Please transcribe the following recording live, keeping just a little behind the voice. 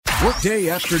Workday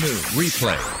afternoon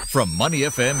replay from Money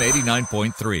FM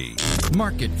 89.3.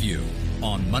 Market View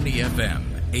on Money FM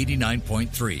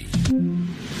 89.3.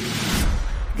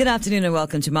 Good afternoon and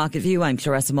welcome to Market View. I'm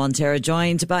Clarissa Montero,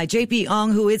 joined by JP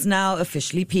Ong, who is now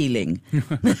officially peeling.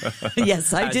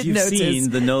 Yes, I did notice. As you've seen,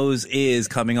 the nose is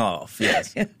coming off,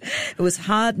 yes. It was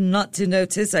hard not to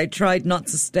notice. I tried not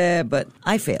to stare, but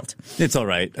I failed. It's all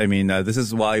right. I mean, this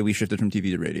is why we shifted from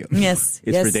TV to radio. Yes.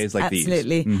 It's for days like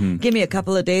absolutely. these. Mm-hmm. Give me a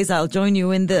couple of days. I'll join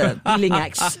you in the peeling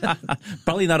action.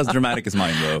 Probably not as dramatic as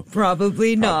mine, though.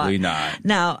 Probably not. Probably not.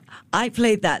 Now, I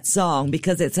played that song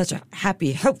because it's such a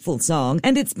happy, hopeful song.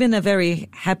 And it's been a very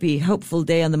happy, hopeful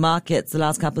day on the markets the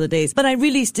last couple of days. But I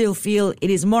really still feel it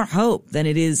is more hope than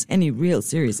it is any real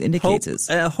serious indicators.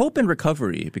 Hope and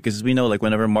recovery, because we know like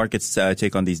whenever markets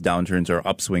take on these downturns or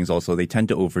upswings also, they tend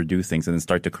to overdo things and then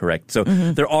start to correct. So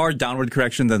there are downward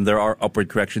corrections and there are upward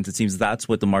corrections. It seems that's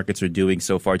what the markets are doing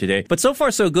so far today. But so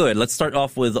far, so good. Let's start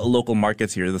off with local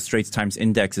markets here. The Straits Times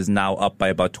Index is now up by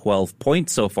about 12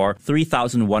 points so far,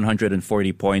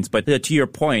 3,140 points. But to your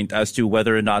point as to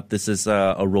whether or not this is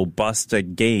a robust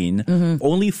gain,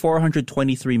 only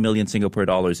 423 million Singapore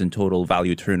dollars in total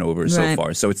value turnover so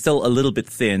far. So it's still a little bit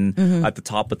thin at the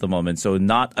top at the moment. So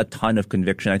not a ton of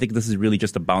conviction. I think this is really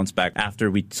just a bounce back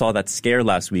after we saw that scare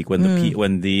last week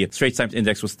when the Straits Times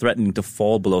Index was threatening to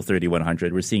fall below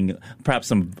 3,100. We're seeing perhaps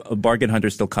some bargain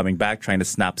hunters still coming back, trying to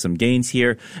snap some gains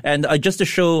here. And just to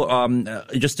show,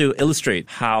 just to illustrate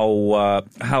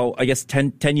how I guess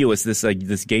tenuous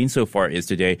this gain so far is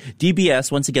today. DBS,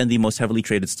 once again, the most heavily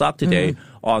traded stock today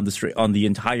on the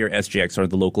entire SGX or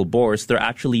the local bourse, they're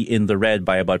actually in the red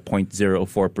by about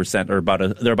 0.04% or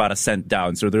they're about a cent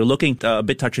down. So they're looking a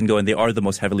bit touch and go, and they are the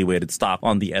most heavily weighted stock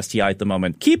on the STI at the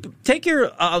moment.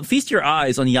 Feast your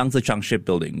eyes on Yangzichang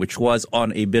Shipbuilding, which was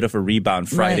on a bit of a rebound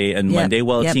Friday and Monday.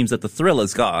 Well, it seems that the thrill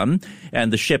is gone,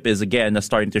 and the ship is again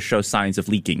starting to show signs of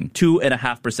leaking.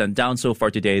 2.5% down so far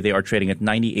today. They are trading at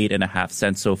 98.5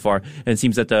 cents so far, and it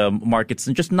seems that the market's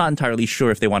just not entirely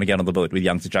sure if they want to get on the boat with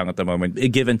Yangzichang at the moment,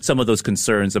 given some of those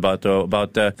concerns about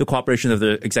the cooperation of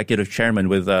the executive chairman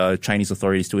with Chinese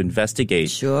authorities to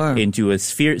investigate into a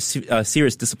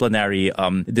serious disciplinary,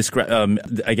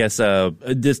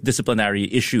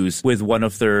 disciplinary issues with one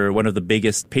of the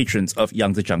biggest patrons of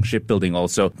Yangzichang Shipbuilding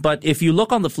also. But if you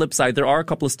look on the flip side, there are a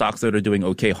couple of stocks that are doing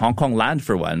okay. Hong Kong Land,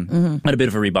 for one, had a bit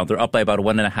of a rebound. They're up by about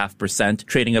 1.5%,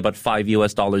 trading about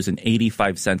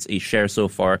 $5.85 a share so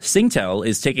far. Singtel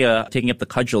is taking up the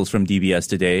cudgels from DBS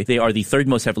today. They are the third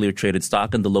most heavily traded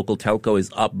stock, and the local telco is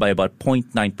up by about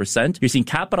 0.9%. You're seeing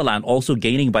CapitaLand also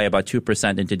gaining by about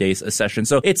 2% in today's session.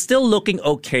 So it's still looking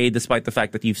okay, despite the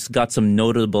fact that you've got some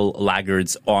notable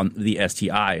laggards on the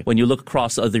STI. When you look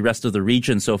across the rest of the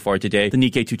region so far today, the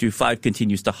Nikkei 225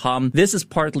 continues to hum. This is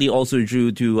partly also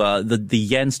due to the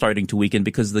yen starting to weaken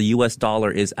because the US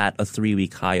dollar is at a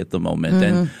 3-week high at the moment.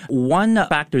 And one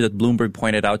factor that Bloomberg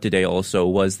pointed out today also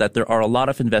was that there are a lot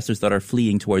of investors that are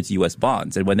fleeing towards US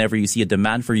bonds. And whenever you see a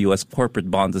demand for U.S.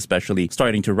 corporate bonds especially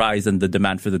starting to rise, and the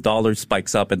demand for the dollar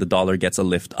spikes up and the dollar gets a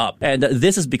lift up. And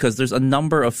this is because there's a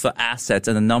number of assets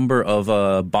and a number of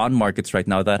bond markets right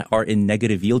now that are in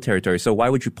negative yield territory. So why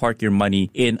would you park your money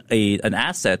in an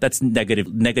asset that's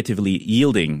negatively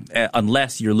yielding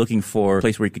unless you're looking for a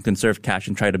place where you can conserve cash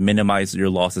and try to minimize your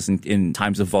losses in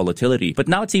times of volatility? But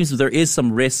now it seems that there is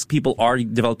some risk. People are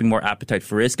developing more appetite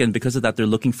for risk, and because of that, they're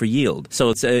looking for yield. So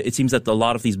it seems that a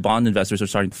lot of these bond investors are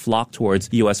starting to flock towards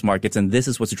U.S. markets, and this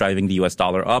is what's driving the U.S.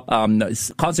 dollar up,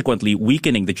 consequently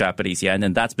weakening the Japanese yen,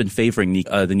 and that's been favoring the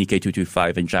Nikkei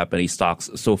 225 and Japanese stocks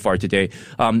so far today.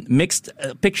 Mixed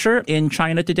picture in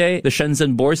China today. The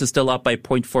Shenzhen Bourse is still up by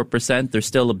 0.4%. There's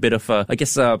still a bit of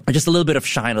just a little bit of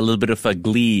shine, a little bit of a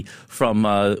glee from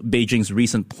Beijing's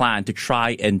recent plan to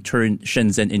try and turn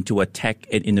Shenzhen into a tech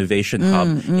and innovation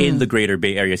hub in the Greater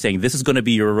Bay Area, saying this is going to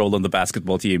be your role on the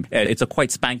basketball team. And it's a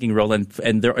quite spanking role,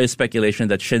 and there is speculation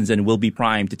that Shenzhen will be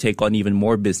primed to take on even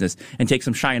more business and take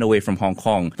some shine away from Hong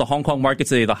Kong. The Hong Kong market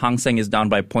today, the Hang Seng is down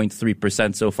by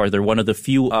 0.3% so far. They're one of the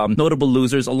few notable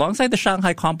losers, alongside the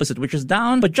Shanghai Composite, which is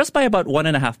down, but just by about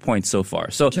 1.5 points so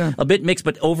far. So a bit mixed,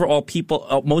 but overall,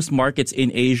 most markets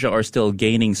in Asia are still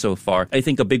gaining so far. I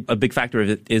think a big factor of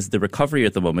it is the recovery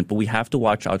at the moment, but we have to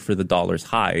watch out for the dollar's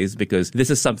highs, because this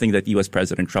is something that U.S.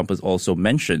 President Trump has also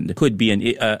mentioned could be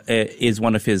is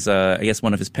one of his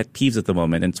pet peeves at the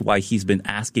moment, and it's why he's been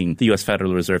asking pushing the U.S.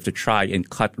 Federal Reserve to try and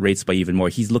cut rates by even more.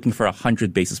 He's looking for a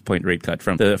 100 basis point rate cut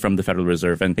from the Federal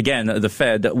Reserve. And again, the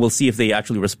Fed, we'll see if they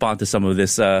actually respond to some of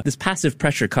this passive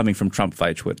pressure coming from Trump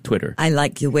via Twitter. I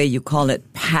like the way you call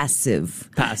it passive.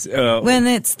 Passive. When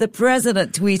it's the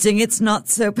president tweeting, it's not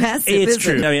so passive. It's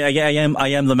true. I mean, I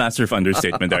am the master of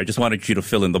understatement there. I just wanted you to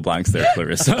fill in the blanks there,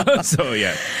 Clarissa. So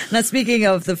yeah. Now, speaking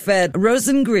of the Fed,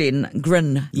 Rosengren.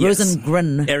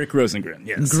 Eric Rosengren,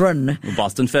 yes. Grun.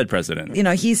 Boston Fed president. You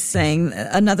know, he's saying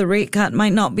another rate cut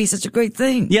might not be such a great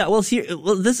thing. Yeah,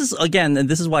 this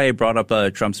is why I brought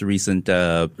up Trump's recent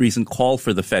call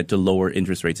for the Fed to lower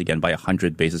interest rates again by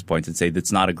 100 basis points and say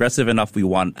that's not aggressive enough. We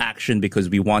want action because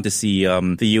we want to see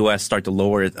the U.S. start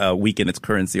to weaken its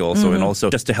currency also, and also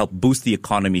just to help boost the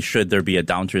economy should there be a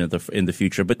downturn in the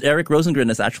future. But Eric Rosengren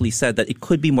has actually said that it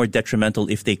could be more detrimental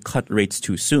if they cut rates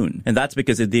too soon. And that's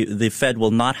because the Fed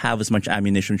will not have as much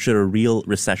ammunition should a real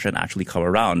recession actually come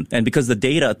around. And because the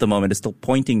data at the moment is still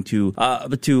pointing to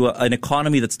an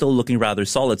economy that's still looking rather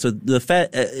solid. So the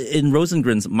Fed, in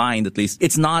Rosengren's mind at least,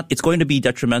 it's going to be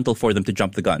detrimental for them to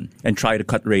jump the gun and try to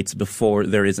cut rates before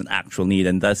there is an actual need.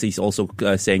 And thus he's also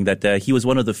saying that he was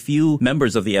one of the few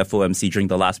members of the FOMC during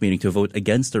the last meeting to vote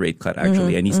against the rate cut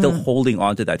actually. And he's still holding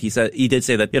on to that. He did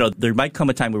say that, there might come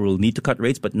a time where we'll need to cut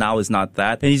rates, but now is not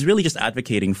that. And he's really just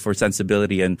advocating for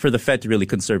sensibility and for the Fed to really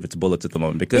conserve its bullets at the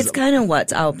moment. Because it's kind of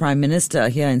what our Prime Minister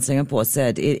here in Singapore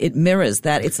said. It mirrors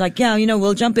that. It's like,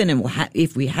 we'll jump in and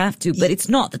if we have to, but it's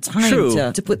not the time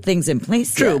to put things in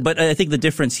place. True, yet. But I think the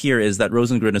difference here is that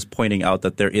Rosengren is pointing out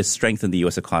that there is strength in the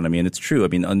U.S. economy, and it's true. I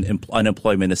mean,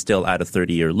 unemployment is still at a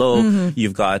 30-year low.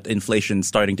 You've got inflation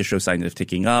starting to show signs of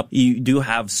ticking up. You do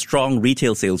have strong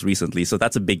retail sales recently, so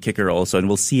that's a big kicker also, and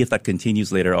we'll see if that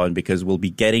continues later on because we'll be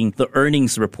getting the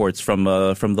earnings reports from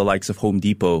the likes of Home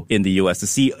Depot in the U.S. to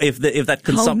see if that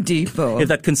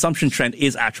consumption trend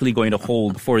is actually going to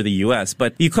hold for the U.S.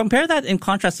 But you compare that in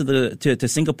contrast to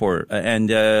Singapore, and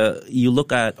you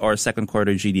look at our second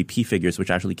quarter GDP figures, which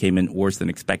actually came in worse than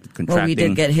expected, contracting. Well, we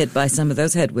did get hit by some of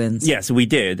those headwinds. Yes, we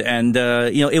did. And,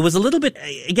 it was a little bit,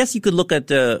 I guess you could look at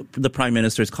the Prime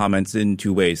Minister's comments in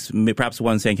two ways. Perhaps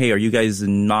one saying, hey, are you guys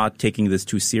not taking this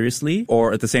too seriously?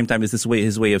 Or at the same time, is this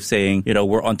his way of saying,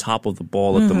 we're on top of the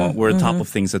ball at the moment. We're on top of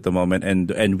things at the moment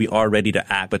and we are ready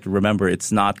to act. But remember,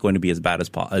 it's not going to be as bad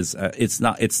as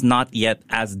it's not yet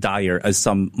as dire as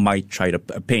some might try to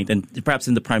paint. And perhaps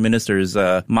in the Prime Minister's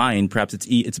mind, perhaps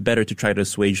it's better to try to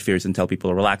assuage fears and tell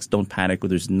people, relax, don't panic.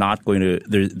 There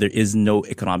is no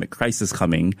economic crisis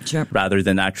coming, rather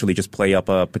than actually just play up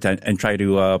and try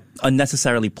to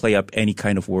unnecessarily play up any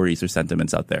kind of worries or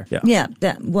sentiments out there. Yeah.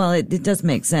 It does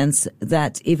make sense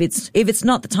that if it's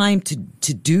not the time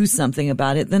to do something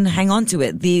about it, then hang on to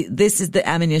it. This is the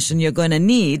ammunition you're going to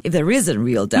need if there is a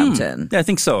real downturn. Yeah, I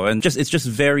think so. And it's just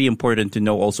very important to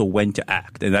know also when to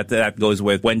act, and that goes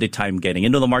with when the time getting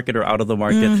into the market or out of the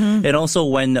market, and also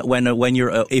when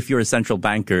you're if you're a central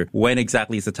banker, when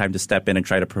exactly is the time to step in and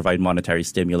try to provide monetary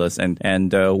stimulus, and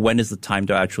when is the time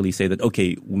to actually say that,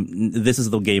 okay, this is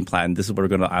the game plan, this is what we're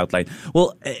going to outline.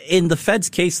 Well, in the Fed's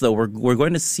case, though, we're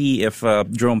going to see if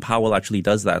Jerome Powell actually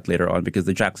does that later on, because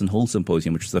the Jackson Hole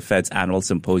Symposium, which is the Fed's annual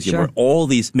symposium, where all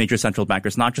these major central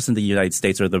bankers, not just in the United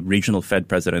States or the regional Fed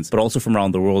presidents, but also from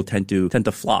around the world, tend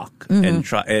to flock and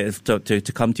try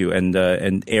to come to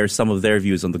and air some of their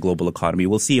views on the global economy.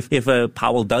 We'll see if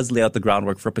Powell does lay out the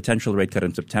groundwork for a potential rate cut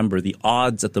in September. The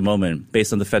odds at the moment,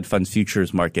 based on the Fed funds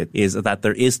futures market, is that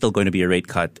there is still going to be a rate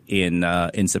cut in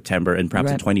September, and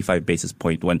perhaps a 25 basis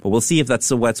point one. But we'll see if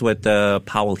that's what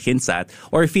Powell hints at,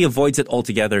 or if he avoids it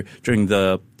altogether during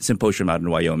the symposium out in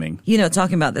Wyoming.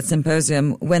 Talking about the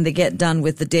symposium, when they get done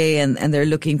with the day and they're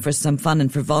looking for some fun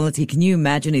and frivolity, can you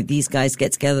imagine if these guys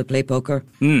get together to play poker?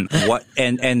 What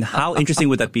and how interesting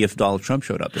would that be if Donald Trump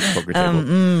showed up at the poker table?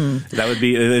 That would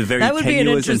be a very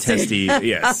tenuous and testy.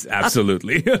 Yes,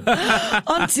 absolutely.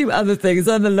 On to other things.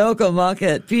 On the local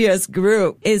market, PS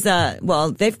Group is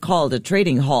they've called a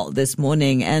trading halt this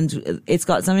morning, and it's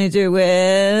got something to do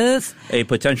with a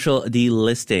potential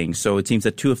delisting. So it seems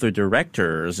that two of their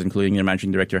directors, including their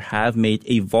managing director, have made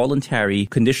a voluntary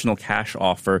conditional cash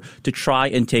offer to try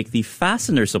and take the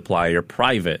fastener supplier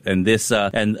private. And this,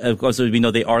 and of course, we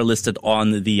know they are listed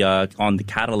on the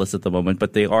Catalyst at the moment,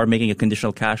 but they are making a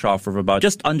conditional cash offer of about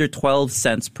just under 12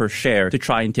 cents per share to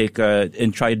try and take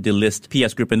and try to delist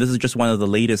PS Group. And this is just one of the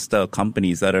latest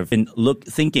companies that have been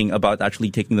thinking about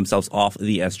actually taking themselves off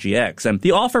the SGX. And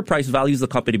the offer price values the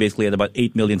company basically at about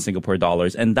 8 million Singapore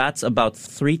dollars, and that's about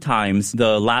 3 times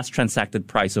the last transacted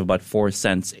price price of about 4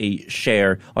 cents a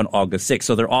share on August 6th.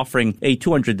 So they're offering a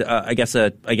 200, a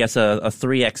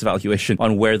 3x valuation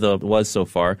on where the was so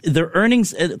far. Their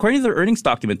earnings, according to their earnings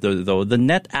document, though, the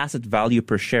net asset value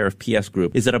per share of PS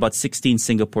Group is at about 16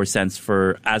 Singapore cents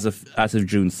for as of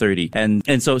June 30,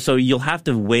 and so you'll have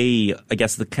to weigh, I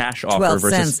guess, the cash offer 12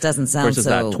 cents doesn't sound versus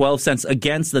so... that 12 cents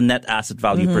against the net asset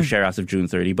value per share as of June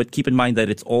 30. But keep in mind that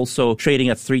it's also trading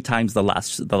at 3 times the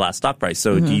last stock price.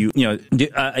 So do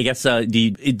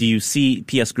you see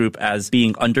PS Group as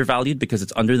being undervalued because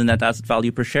it's under the net asset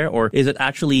value per share, or is it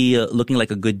actually looking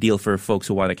like a good deal for folks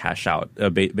who want to cash out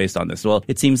based on this? Well,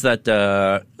 it seems that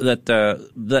the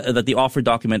offer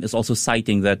document is also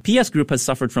citing that PS Group has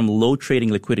suffered from low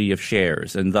trading liquidity of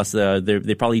shares, and thus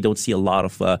they probably don't see a lot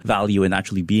of value in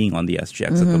actually being on the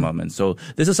SGX at the moment. So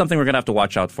this is something we're going to have to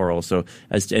watch out for also,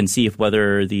 and see if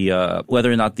whether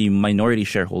or not the minority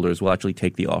shareholders will actually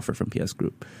take the offer from PS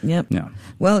Group. Yep. Yeah.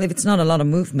 Well, if it's not a lot of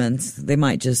movement, they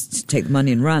might just take the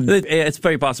money and run. It's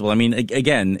very possible. I mean,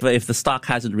 again, if the stock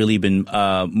hasn't really been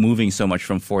moving so much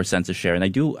from 4 cents a share, and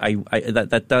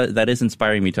that is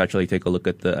inspiring me to actually take a look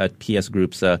at PS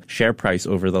Group's share price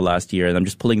over the last year. And I'm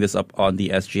just pulling this up on the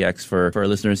SGX for our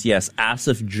listeners. Yes, as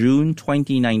of June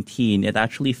 2019, it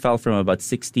actually fell from about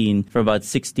 17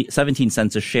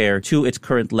 cents a share to its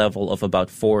current level of about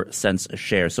 4 cents a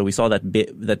share. So we saw that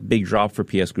big drop for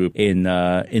PS Group in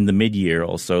the mid-year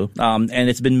also, and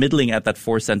it's been middling at that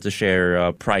 4 cents a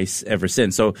share price ever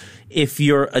since. So if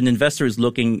you're an investor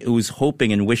who's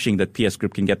hoping and wishing that PS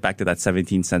Group can get back to that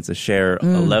 17 cents a share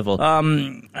level,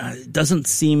 doesn't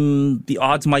seem, the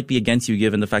odds might be against you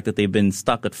given the fact that they've been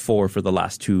stuck at 4 for the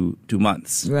last two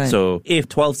months. Right. So if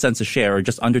 12 cents a share or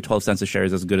just under 12 cents a share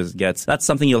is as good as it gets, that's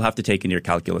something you'll have to take in your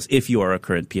calculus if you are a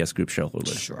current PS Group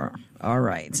shareholder. Sure. All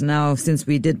right. Now, since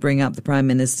we did bring up the Prime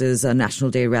Minister's National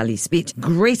Day rally speech,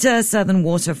 Greater Southern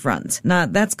Waterfront. Now,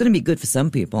 that's going to be good for some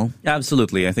people.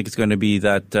 Absolutely. I think it's going to be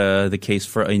the case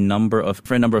for a number of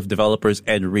developers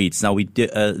and REITs. Now,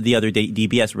 the other day,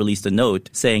 DBS released a note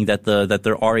saying that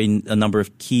there are a number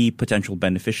of key potential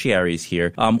beneficiaries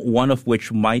here, one of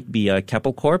which might be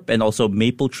Keppel Corp and also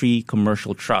Maple Tree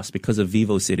Commercial Trust because of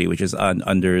Vivo City, which is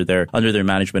under their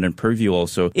management and purview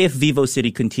also. If Vivo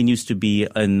City continues to be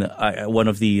one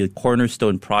of the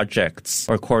cornerstone projects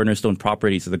or cornerstone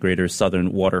properties of the Greater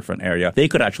Southern Waterfront area, they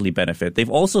could actually benefit. They've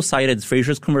also cited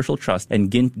Fraser's Commercial Trust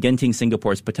and Genting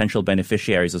Singapore's potential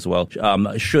beneficiaries as well,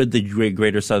 should the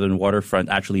Greater Southern Waterfront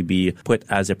actually be put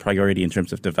as a priority in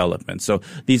terms of development. So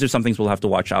these are some things we'll have to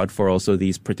watch out for. Also,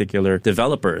 these particular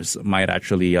developers might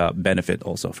actually benefit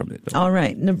also from it. All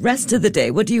right. The rest of the day,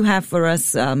 what do you have for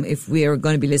us if we are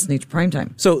going to be listening to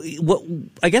Primetime? So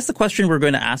I guess the question we're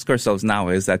going to ask ourselves now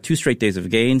is that 2 straight days of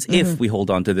gains, if we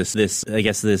hold on to this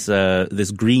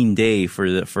green day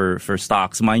for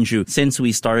stocks. Mind you, since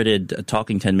we started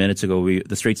talking 10 minutes ago,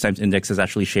 the Straits Times Index has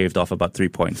actually shaved off about 3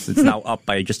 points. It's now up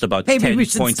by just about 10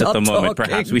 points at the moment.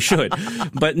 Perhaps we should.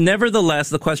 But nevertheless,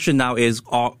 the question now is,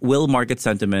 will market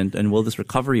sentiment and will this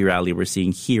recovery rally we're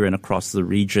seeing here and across the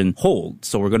region hold?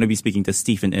 So we're going to be speaking to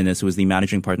Stephen Innes, who is the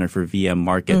managing partner for VM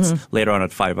Markets, later on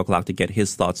at 5 o'clock to get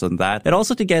his thoughts on that, and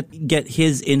also to get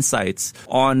his insights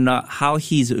on how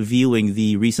he's viewing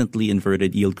the recently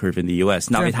inverted yield curve in the U.S.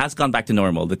 Now, It has gone back to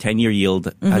normal. The 10-year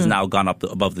yield has now gone up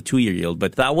above the 2-year yield,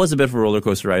 but that was a bit of a roller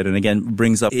coaster ride, and again,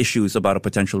 brings up issues about a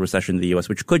potential recession in the U.S.,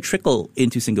 which could trickle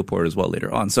into Singapore as well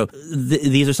later on. So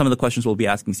these are some of the questions we'll be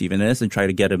asking Stephen Innes and try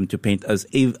to get him to paint us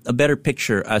a better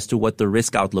picture as to what the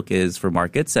risk outlook is for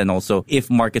markets, and also if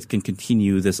markets can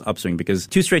continue this upswing, because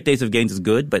 2 straight days of gains is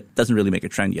good, but doesn't really make a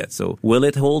trend yet. So will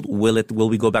it hold? Will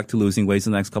we go back to losing ways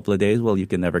in the next couple of days? Well, you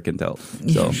never can tell.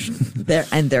 So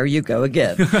there you go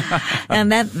again.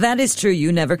 And that is true.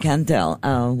 You never can tell.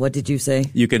 What did you say?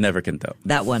 You never can tell.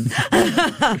 That one.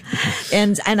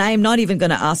 And I am not even going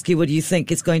to ask you what you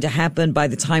think is going to happen by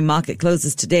the time market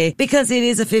closes today, because it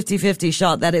is a 50-50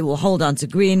 shot that it will hold on to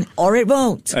green or it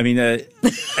won't. I mean,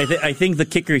 I think the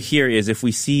kicker here is if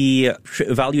we see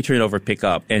value turnover pick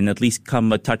up and at least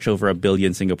come a touch over $1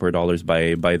 billion Singapore dollars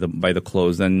by the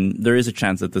close, then there is a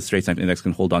chance that the Straits Times Index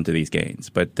can hold on to these gains.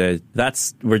 But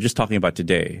we're just talking about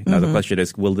today. Now the question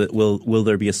is, will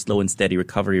there be a slow and steady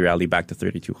recovery rally back to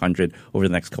 3,200 over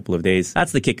the next couple of days?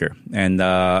 That's the kicker. And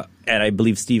And I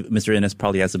believe Mr. Innes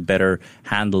probably has a better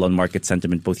handle on market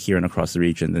sentiment both here and across the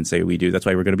region than, say, we do. That's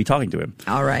why we're going to be talking to him.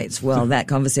 All right. Well, that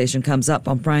conversation comes up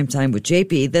on Primetime with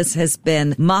JP. This has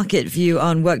been Market View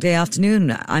on Workday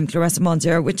Afternoon. I'm Clarissa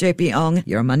Montero with JP Ong.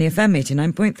 You're on Money FM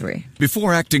 89.3.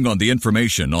 Before acting on the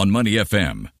information on Money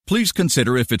FM, please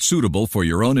consider if it's suitable for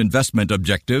your own investment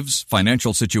objectives,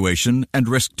 financial situation, and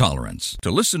risk tolerance.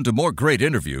 To listen to more great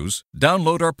interviews,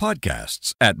 download our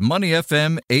podcasts at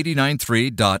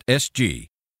moneyfm893.sg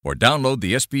or download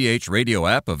the SPH radio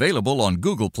app available on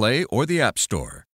Google Play or the App Store.